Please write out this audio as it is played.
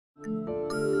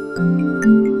السلام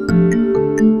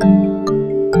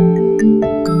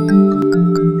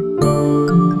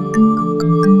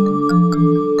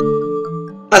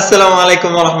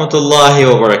عليكم ورحمة الله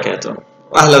وبركاته.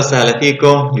 أهلا وسهلا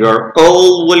فيكم. You're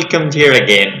all welcomed here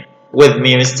again with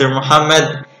me Mr.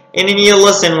 Mohammed in a new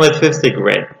lesson with 5th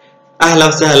grade. أهلا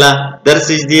وسهلا،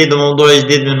 درس جديد وموضوع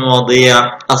جديد من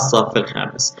مواضيع الصف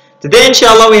الخامس. Today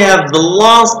inshallah we have the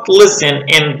last lesson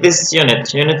in this unit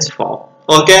 4.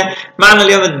 اوكي، معنا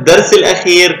اليوم الدرس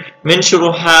الأخير من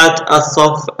شروحات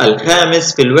الصف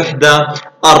الخامس في الوحدة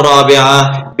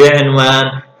الرابعة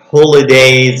بعنوان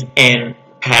Holidays in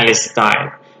Palestine،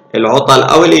 العطل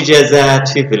أو الإجازات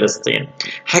في فلسطين.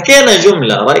 حكينا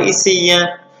جملة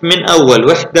رئيسية من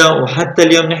أول وحدة وحتى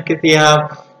اليوم نحكي فيها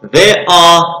There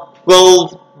are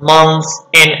 12 months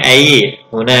in a year.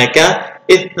 هناك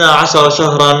 12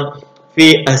 شهرا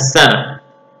في السنة،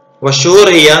 والشهور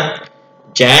هي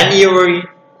January,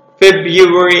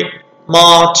 February,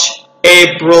 March,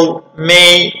 April,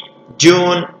 May,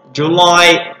 June, July,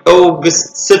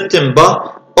 August, September,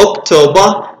 October,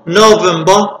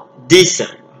 November,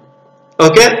 December.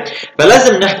 اوكي،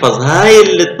 فلازم نحفظ هاي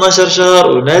ال 12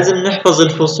 شهر ولازم نحفظ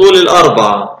الفصول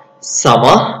الأربعة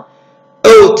Summer,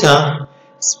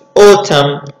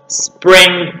 Autumn,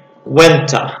 Spring,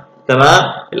 Winter. تمام،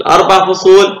 الأربع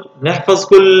فصول نحفظ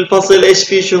كل فصل إيش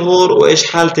فيه شهور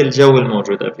وإيش حالة الجو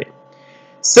الموجودة فيه.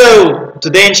 So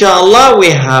today إن شاء الله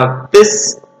we have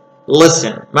this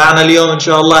lesson. معنا اليوم إن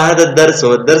شاء الله هذا الدرس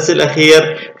هو الدرس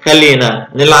الأخير. خلينا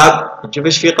نلعب، نشوف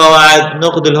إيش في قواعد،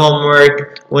 ناخذ الهوم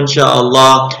ورك، وإن شاء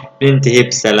الله ننتهي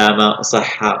بسلامة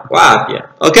وصحة وعافية.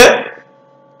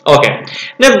 اوكي،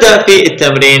 نبدأ في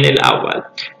التمرين الأول.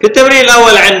 في التمرين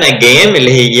الأول عندنا جيم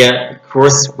اللي هي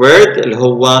crossword اللي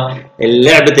هو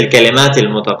لعبة الكلمات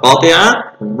المتقاطعة.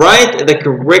 Write the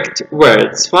correct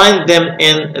words. Find them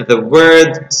in the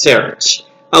word search.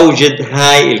 أوجد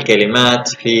هاي الكلمات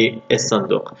في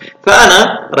الصندوق.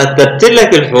 فأنا رتبت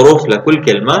لك الحروف لكل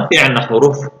كلمة. في عندنا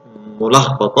حروف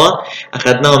ملخبطة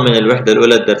أخذناهم من الوحدة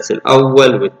الأولى، الدرس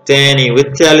الأول والثاني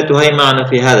والثالث، وهي معنا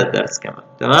في هذا الدرس كمان.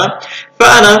 تمام،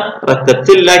 فأنا رتبت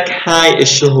لك هاي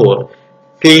الشهور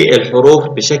في الحروف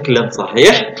بشكل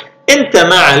صحيح. أنت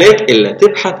ما عليك إلا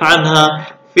تبحث عنها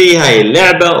في هاي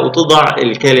اللعبة وتضع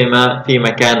الكلمة في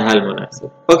مكانها المناسب.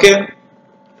 أوكي،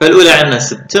 فالأولى عندنا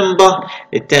سبتمبر،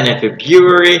 الثانية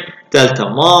فبراير، الثالثة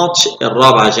مارش،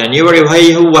 الرابعة جانيوري،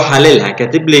 وهي هو حللها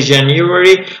كاتب لي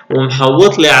جانيوري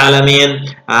ومحوط لي على مين؟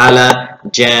 على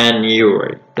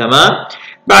جانيوري. تمام،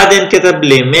 بعدين كتب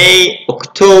لي ماي،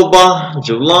 أكتوبر،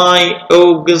 جولاي،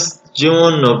 أوغست،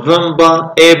 جون، نوفمبر،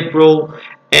 أبريل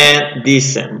and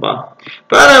ديسمبر.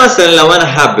 فأنا مثلا لو أنا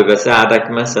حابب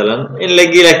أساعدك مثلا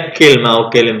نلاقي لك كلمة أو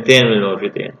كلمتين من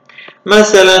الموجودين.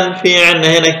 مثلا في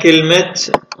عندنا هنا كلمة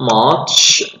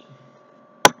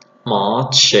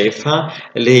مارش، شايفها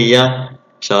اللي هي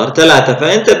شهر 3،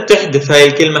 فأنت بتحذف هاي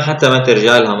الكلمة حتى ما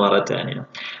ترجع لها مرة ثانية.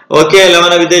 أوكي، لو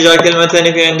أنا بدي أرجع كلمة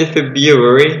ثانية في عندي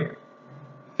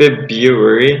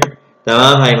فبراير.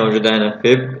 تمام، هاي موجودة هنا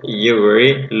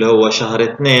فبراير اللي هو شهر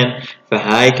 2،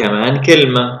 فهاي كمان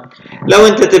كلمة. لو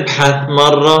انت تبحث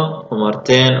مرة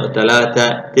ومرتين وثلاثة،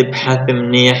 تبحث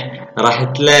منيح، راح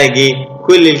تلاقي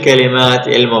كل الكلمات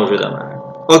الموجودة معك.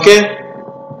 اوكي،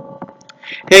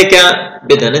 هيك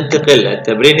بدنا ننتقل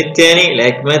للتمرين الثاني.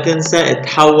 لك ما تنسى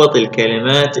تحوط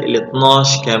الكلمات ال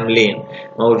 12 كاملين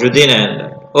موجودين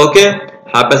عندك. اوكي،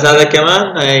 حابة اساعدك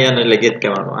كمان؟ هاي انا لقيت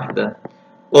كمان واحدة،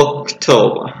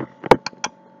 أكتوبر.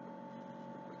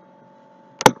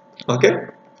 اوكي،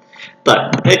 طيب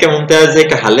هيك ممتاز.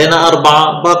 هيك حلينا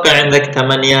 4، باقي عندك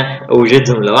 8.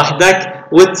 اوجدهم لوحدك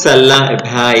وتسلى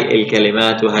بهاي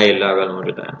الكلمات وهاي اللعبة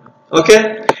الموجودة عندنا. اوكي،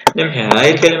 نمحي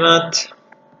هاي الكلمات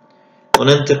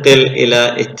وننتقل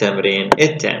الى التمرين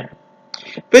الثاني.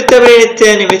 في التمرين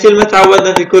الثاني مثل ما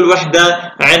تعودنا في كل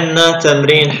وحدة عندنا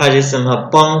تمرين حاجة اسمها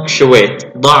punctuate،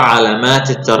 ضع علامات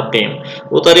الترقيم.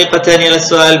 وطريقة ثانية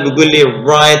للسؤال بيقول لي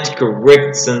write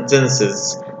correct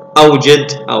sentences،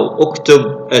 أوجد أو اكتب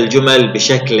الجمل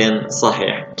بشكل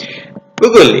صحيح.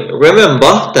 بيقول لي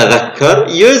remember، تذكر،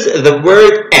 use the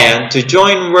word and to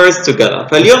join words together.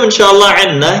 فاليوم إن شاء الله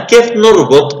عندنا كيف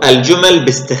نربط الجمل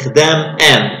باستخدام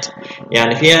and.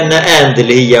 يعني في عندنا and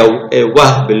اللي هي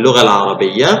وه باللغة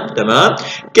العربية. تمام،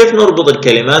 كيف نربط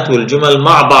الكلمات والجمل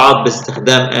مع بعض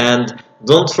باستخدام and.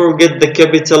 Don't forget the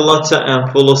capital letter and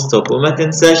full stop. وما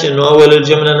تنساش انه اول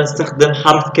الجملة نستخدم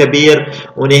حرف كبير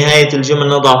ونهاية الجملة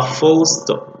نضع full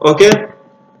stop. اوكي،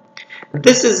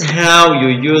 This is how you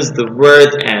use the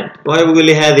word and. وهي بيقول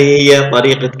لي هذه هي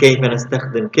طريقة كيف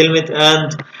نستخدم كلمة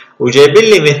and، وجايب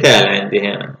لي مثال عندي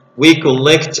هنا. we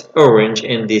collect orange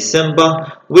in December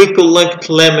we collect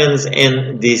lemons in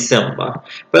December.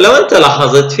 فلو انت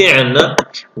لاحظت في عنا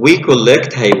we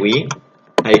collect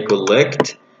هي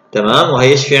collect تمام،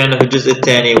 وهي ايش في عنا في الجزء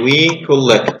الثاني we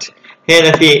collect،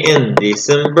 هنا في in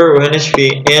December وهنا ايش في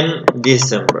in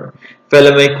December.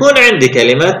 فلما يكون عندي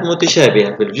كلمات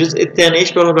متشابهة في الجزء الثاني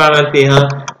ايش بروح بعمل فيها؟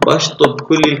 بشطب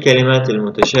كل الكلمات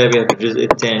المتشابهة في الجزء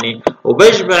الثاني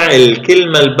وبجمع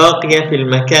الكلمة الباقية في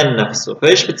المكان نفسه.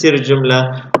 فايش بتصير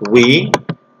الجملة؟ we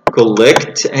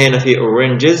collect، هنا في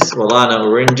oranges وضعنا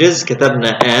oranges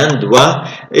كتبنا and،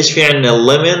 وايش في عندنا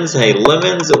lemons هي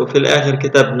lemons، وفي الاخر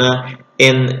كتبنا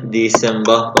in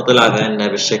December فطلعت عندنا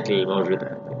بالشكل الموجود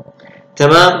عندي.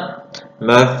 تمام؟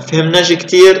 ما فهمناش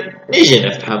كتير، نيجي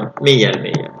نفهم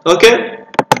 100%. اوكي؟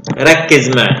 ركز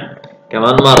معي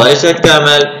كمان مرة، ايش بدك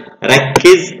تعمل؟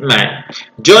 ركز معي.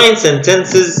 Join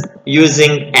sentences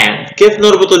using and. كيف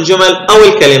نربط الجمل او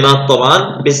الكلمات؟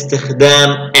 طبعا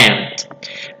باستخدام and.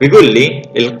 بيقول لي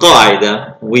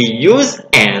القاعدة we use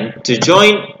and to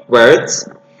join words,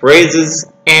 phrases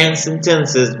and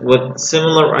sentences with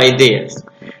similar ideas.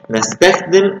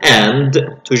 نستخدم and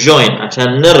to join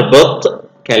عشان نربط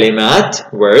كلمات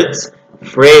words,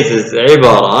 phrases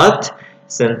عبارات,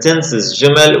 sentences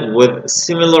جمل with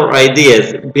similar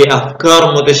ideas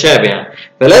بأفكار متشابهة.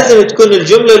 فلازم تكون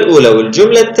الجملة الأولى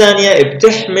والجملة الثانية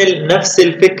بتحمل نفس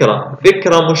الفكرة،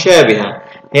 فكرة مشابهة.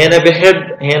 هنا بحب،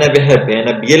 هنا بحب،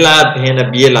 هنا بيلعب، هنا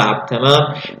بيلعب. تمام؟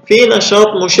 في نشاط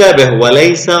مشابه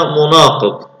وليس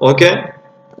مناقض. اوكي؟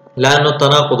 لأنه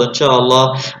التناقض إن شاء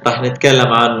الله راح نتكلم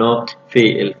عنه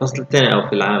في الفصل الثاني أو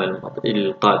في العام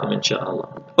القادم إن شاء الله.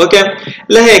 أوكي؟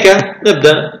 لهيك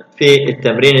نبدأ في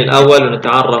التمرين الأول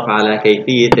ونتعرف على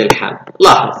كيفية الحل.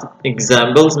 لاحظ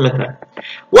examples. مثلا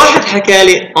واحد حكى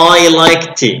لي I like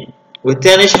tea،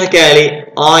 والثاني ايش حكى لي؟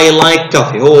 I like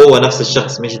coffee. هو نفس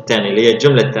الشخص مش الثاني، اللي هي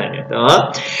الجملة الثانية.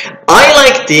 تمام؟ I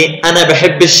like tea أنا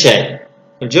بحب الشاي.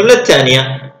 الجملة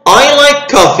الثانية I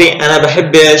like coffee أنا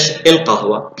بحب إيش؟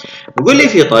 القهوة. بقول لي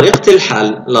في طريقة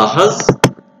الحل، لاحظ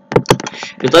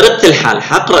في طريقة الحل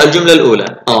حقرأ الجملة الأولى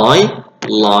I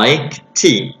like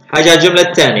tea، حاجة الجملة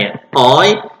الثانية I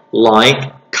like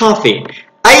coffee.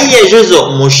 أي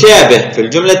جزء مشابه في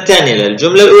الجملة الثانية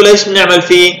للجملة الأولى إيش بنعمل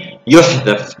فيه؟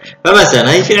 يحذف.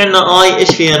 فمثلا هي في عندنا I،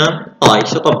 إيش في هنا؟ I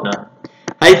شطبنا.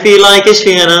 هي في like، إيش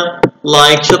في هنا؟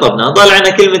 like شطبنا. ضل عندنا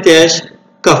كلمة إيش؟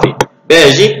 coffee.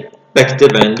 باجي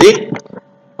بكتب عندي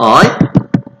I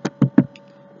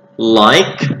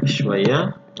like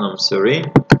شوية I'm sorry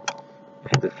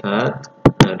احذف هاد،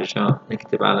 نرجع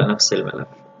نكتب على نفس الملف.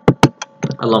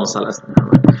 اللهم صل على سيدنا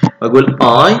محمد. بقول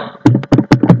I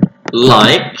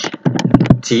like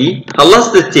tea.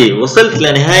 خلصت التي، وصلت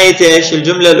لنهاية ايش؟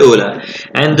 الجملة الأولى.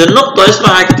 عند النقطة ايش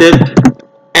راح اكتب؟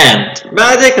 and.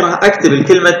 بعد هيك راح اكتب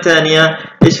الكلمة الثانية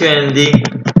ايش في عندي؟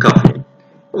 coffee.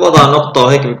 وضع نقطة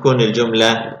وهيك بتكون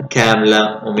الجملة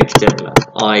كاملة ومكتملة.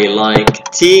 I like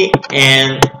tea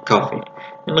and coffee.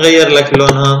 نغير لك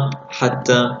لونها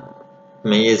حتى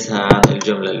تميزها عن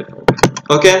الجملة اللي فوق.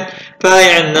 اوكي؟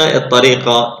 فهي عندنا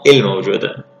الطريقة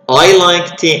الموجودة. I like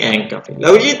tea and coffee.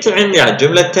 لو جيت عندي على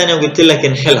الجملة الثانية وقلت لك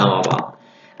نحلها مع بعض.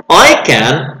 I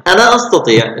can أنا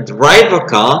أستطيع drive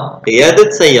a car قيادة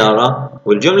سيارة،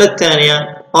 والجملة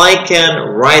الثانية I can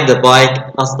ride a bike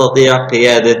أستطيع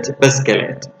قيادة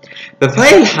بسكليت. ففي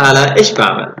هاي الحالة إيش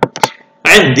بعمل؟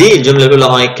 عندي الجملة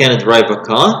الأولى I can drive a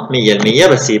car 100%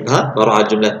 بسيبها بروح على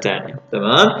الجملة الثانية.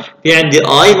 تمام؟ في عندي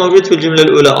I موجود في الجملة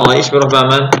الأولى I، إيش بروح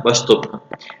بعمل؟ بشطبها.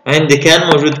 عندي كان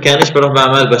موجود كان، إيش بروح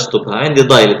بعمل؟ بشطبها. عندي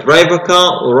ضايل drive a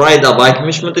car و ride a bike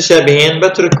مش متشابهين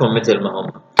بتركهم مثل ما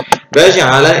هم. باجي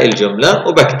على الجملة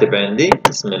وبكتب عندي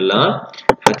بسم الله،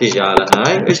 حتيجي على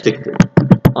هاي إيش تكتب؟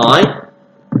 I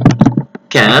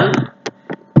can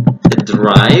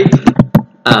drive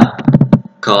a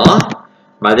car،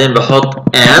 بعدين بحط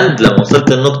and. لما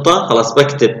وصلت النقطة خلاص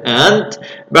بكتب and.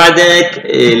 بعدين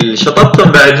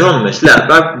شطبتهم بعدهم مش لا،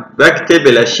 بكتب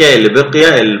الأشياء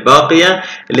اللي الباقية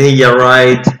اللي هي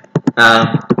ride a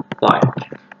bike.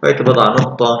 وهيك بضع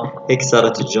نقطة، هيك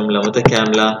صارت الجملة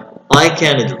متكاملة. I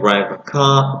can drive a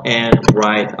car and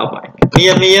ride a bike.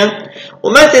 100%.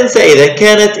 وما تنسى إذا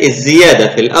كانت الزيادة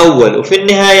في الأول وفي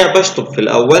النهاية بشطب في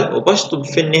الأول وبشطب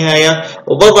في النهاية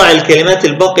وبضع الكلمات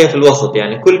الباقية في الوسط،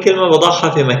 يعني كل كلمة بضعها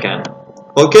في مكانها.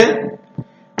 أوكي؟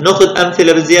 نأخذ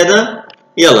أمثلة بالزيادة؟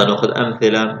 يلا نأخذ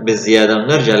أمثلة بالزيادة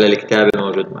ونرجع للكتاب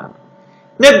الموجود معنا.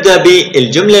 نبدأ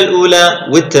بالجملة الأولى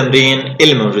والتمرين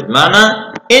الموجود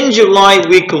معنا. In July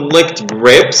we collect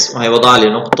grapes، وهي وضع لي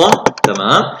نقطة.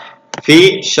 تمام؟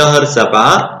 في شهر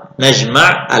 7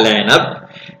 نجمع العنب.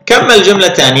 كمل جملة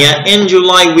ثانية. In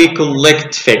July we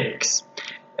collect figs.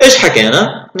 ايش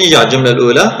حكينا؟ نيجي على الجملة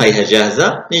الأولى هيها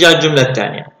جاهزة، نيجي على الجملة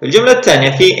الثانية. الجملة الثانية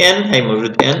في ان، هي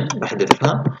موجود ان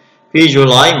بحذفها. في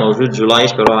جولاي موجود جولاي،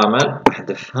 ايش بروح اعمل؟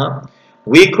 بحذفها.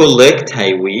 وي كولكت،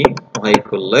 هي وي وهي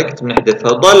كولكت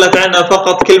بنحذفها، ضلت عندنا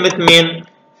فقط كلمة مين؟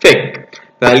 فيك.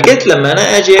 فلقيت لما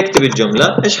انا اجي اكتب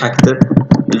الجملة ايش حكتب؟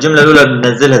 الجملة الأولى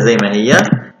بننزلها زي ما هي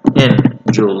in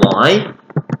July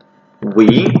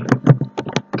we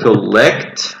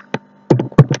collect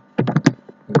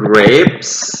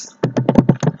grapes.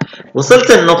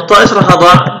 وصلت النقطة ايش راح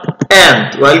اضع؟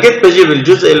 and، ولقيت بجيب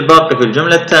الجزء الباقي في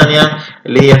الجملة الثانية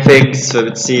اللي هي figs،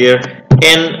 فبتصير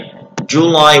in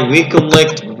July we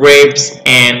collect grapes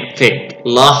and fig.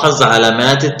 لاحظ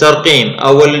علامات الترقيم.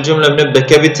 أول الجملة بنبدأ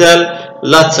كابيتال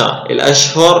letter،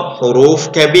 الأشهر حروف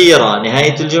كبيرة،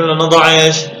 نهاية الجملة نضع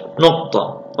ايش؟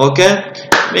 نقطة. اوكي؟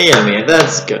 100%.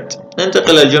 that's good.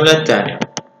 ننتقل للجملة الثانية.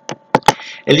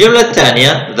 الجملة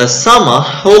الثانية the summer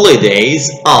holidays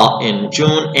are in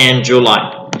June and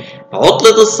July.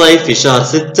 عطلة الصيف في شهر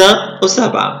 6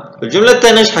 و7. الجملة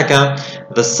الثانية ايش حكى؟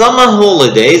 the summer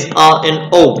holidays are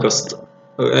in August.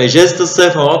 اجازة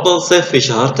الصيف او عطلة الصيف في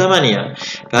شهر 8.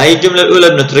 فهي الجملة الأولى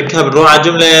بنتركها، بنروح على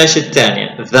الجملة ايش الثانية؟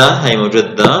 the، هي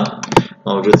موجود the،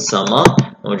 موجود summer،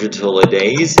 موجود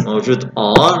holidays، موجود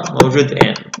are، موجود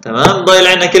in. تمام؟ ضايل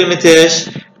عندنا كلمة ايش؟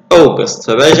 August.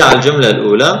 فباجي على الجملة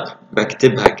الأولى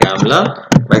بكتبها كاملة،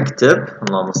 بكتب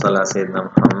اللهم صل على سيدنا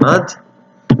محمد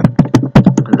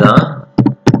the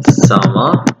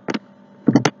summer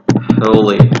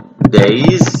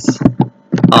holidays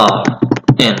are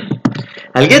in.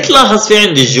 هلقيت لاحظ في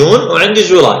عندي جون وعندي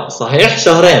جولاي، صحيح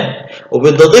شهرين،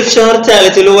 وبدي اضيف شهر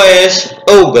ثالث اللي هو ايش؟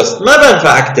 اوغست. ما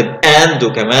بنفع اكتب and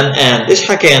وكمان and. ايش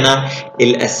حكينا؟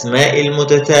 الاسماء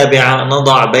المتتابعة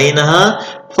نضع بينها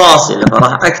فاصلة،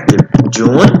 فراح اكتب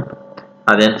جون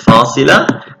بعدين فاصلة،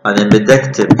 بعدين بدي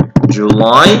اكتب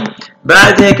جولاي،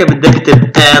 بعد هيك بدي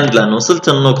اكتب and لانه وصلت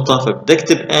النقطة، فبدي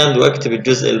اكتب and واكتب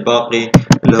الجزء الباقي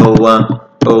اللي هو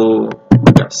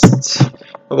اوغست،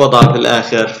 وبضع في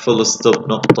الاخر فول ستوب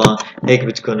نقطة. هيك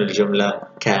بتكون الجملة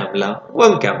كاملة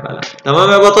ومكملة.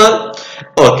 تمام يا بطل؟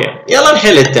 اوكي، يلا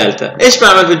نحل الثالثة. ايش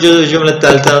بعمل في الجملة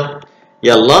الثالثة؟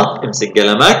 يلا امسك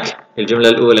قلمك. الجملة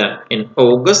الأولى in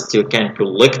August you can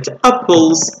collect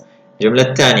apples. الجملة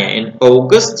الثانية in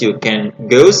August you can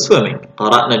go swimming.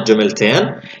 قرأنا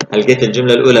الجملتين، لقيت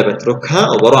الجملة الأولى بتركها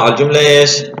وبروح على الجملة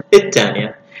ايش؟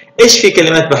 الثانية. ايش في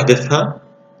كلمات بحذفها؟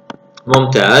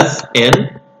 ممتاز.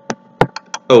 in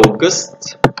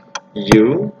August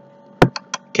you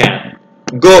can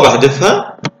go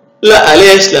بحذفها؟ لا،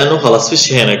 ليش؟ لأنه خلاص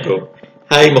فيش هنا go،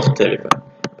 هاي مختلفة.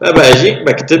 فباجي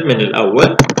بكتب من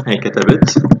الأول، هاي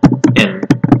كتبت in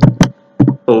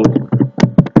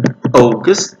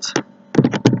August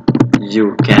you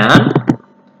can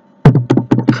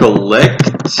collect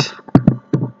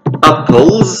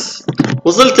apples.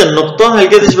 وصلت النقطة،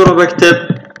 هلقيت ايش بروح بكتب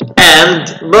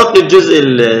and، باقي الجزء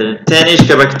الثاني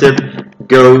ايش بكتب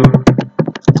go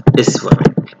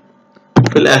swimming.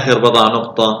 في الآخر بضع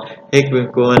نقطة. هيك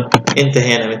بنكون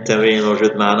انتهينا من التمرين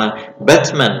الموجود معنا.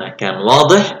 بتمنى كان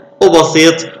واضح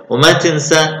وبسيط، وما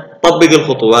تنسى طبق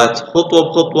الخطوات خطوة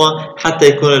بخطوة حتى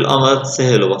يكون الأمر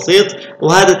سهل وبسيط.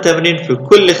 وهذا التمرين في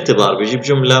كل اختبار بيجيب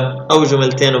جملة أو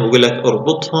جملتين وبقول لك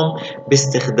اربطهم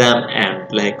باستخدام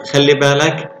and، لهيك خلي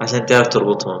بالك عشان تعرف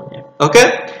تربطهم يعني.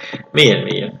 أوكي؟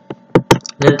 100%.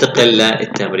 ننتقل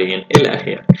للتمرين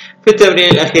الأخير. في التمرين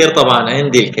الأخير طبعا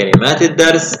عندي الكلمات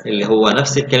الدرس اللي هو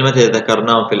نفس الكلمات اللي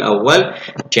ذكرناهم في الأول.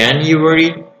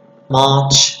 January،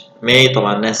 March، May،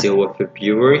 طبعا ناسي هو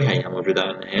February، هي موجودة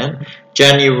عندنا هنا.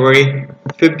 January،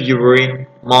 February،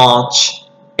 March،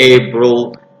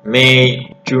 April، May،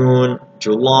 June،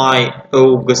 July،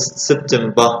 August،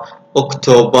 September،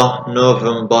 October،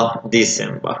 November،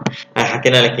 December. هاي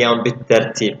حكينا لك اياهم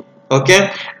بالترتيب. اوكي،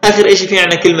 اخر اشي في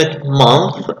عنا كلمة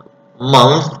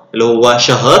month اللي هو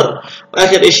شهر،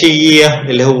 واخر اشي year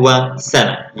اللي هو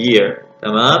سنة year.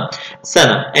 تمام،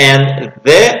 سنة. and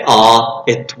there are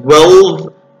 12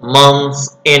 months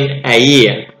in a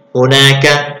year. هناك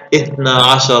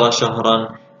 12 شهرا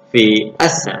في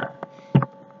السنة.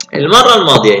 المرة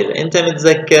الماضية إذا أنت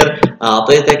متذكر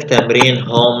أعطيتك تمرين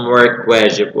homework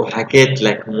واجب، وحكيت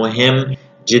لك مهم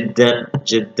جدا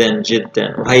جدا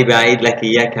جدا، وهي بعيد لك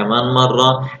إياه كمان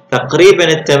مرة. تقريبا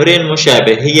التمرين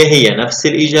مشابه، هي نفس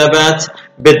الإجابات.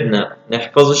 بدنا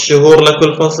نحفظ الشهور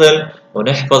لكل فصل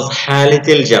ونحفظ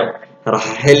حالة الجو.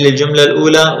 راح أحل الجملة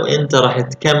الأولى وأنت راح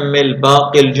تكمل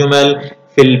باقي الجمل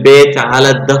في البيت على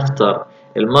الدفتر.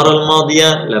 المرة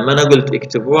الماضية لما أنا قلت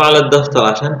اكتبوه على الدفتر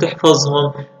عشان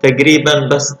تحفظهم، تقريبا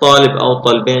بس طالب أو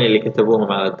طالبين اللي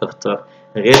كتبوهم على الدفتر.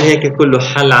 غير هيك كله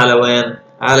حل على وين؟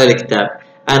 على الكتاب.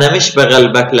 أنا مش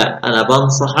بغلبك، لا أنا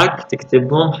بنصحك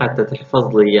تكتبهم حتى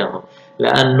تحفظ لي إياهم،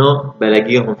 لأنه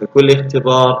بلاقيهم في كل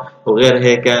اختبار، وغير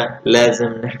هيك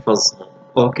لازم نحفظهم.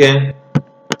 أوكي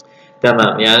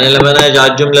تمام. يعني لما نيجي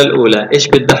على الجملة الأولى إيش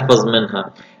بدي أحفظ منها؟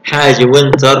 حاجة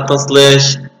وينتر، فصل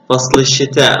إيش؟ فصل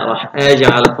الشتاء. راح أجي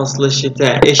على فصل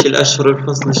الشتاء. إيش الأشهر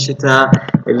الفصل الشتاء؟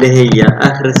 اللي هي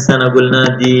آخر السنة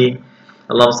قلنا دي،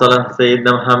 اللهم صل على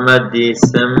سيدنا محمد،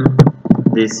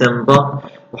 ديسمبر.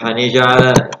 وحنيجي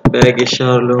على باقي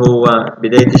الشهر اللي هو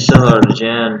بداية الشهر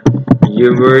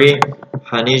جانيوري.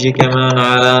 وحنيجي كمان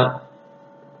على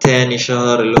تاني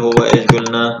شهر اللي هو إيش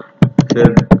قلنا؟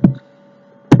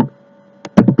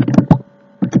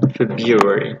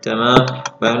 فبراير. تمام.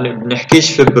 ما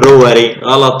بنحكيش فبراير،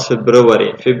 غلط،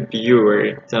 فبراير.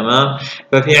 تمام.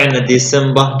 ففي عنا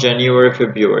ديسمبر، جانيوري،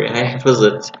 فبراير. هاي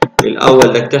حفظت. الأول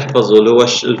بدك تحفظه اللي هو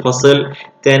الفصل.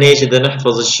 تاني إشي بدنا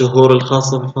نحفظ الشهور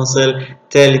الخاصة بالفصل.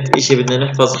 تالت إشي بدنا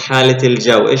نحفظ حالة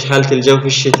الجو. إيش حالة الجو في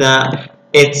الشتاء؟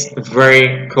 It's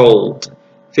very cold.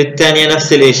 في الثانية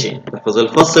نفس الإشي، تحفظ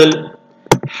الفصل،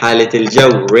 حالة الجو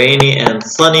rainy and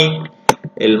sunny،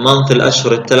 المنث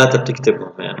الأشهر الثلاثة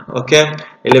بتكتبهم يعني. أوكي.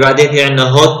 اللي بعدين في عنا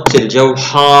هوت، الجو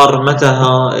حار. متى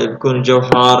بيكون الجو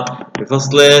حار؟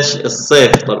 بفصل إيش؟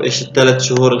 الصيف. طب إيش الثلاث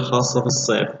شهور الخاصة في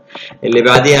الصيف؟ اللي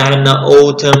بعديها عنا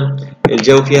أوتم،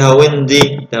 الجو فيها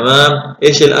ويندي. تمام.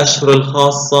 إيش الأشهر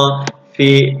الخاصة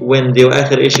في ويندي؟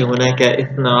 وآخر إشي هناك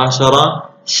 12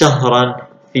 شهرا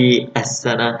في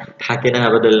السنة. حكيناها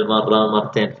بدل المرة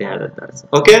مرتين في هذا الدرس.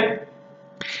 أوكي.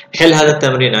 حل هذا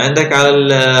التمرين عندك على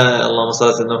اللهم صل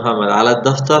على سيدنا محمد على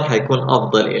الدفتر، حيكون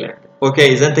أفضل إليك.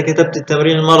 أوكي. إذا أنت كتبت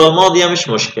التمرين المرة الماضية مش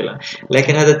مشكلة،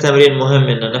 لكن هذا التمرين مهم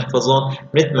إن نحفظه.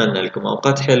 نتمنى لكم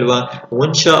أوقات حلوة،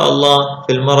 وإن شاء الله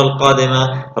في المرة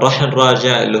القادمة راح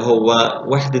نراجع اللي هو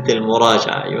وحدة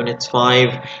المراجعة يونت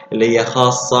 5، اللي هي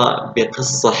خاصة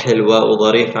بقصة حلوة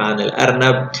وظريفة عن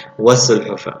الأرنب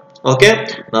والسلحفاة. أوكي.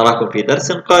 نراكم في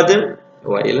درس قادم،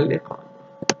 وإلى اللقاء.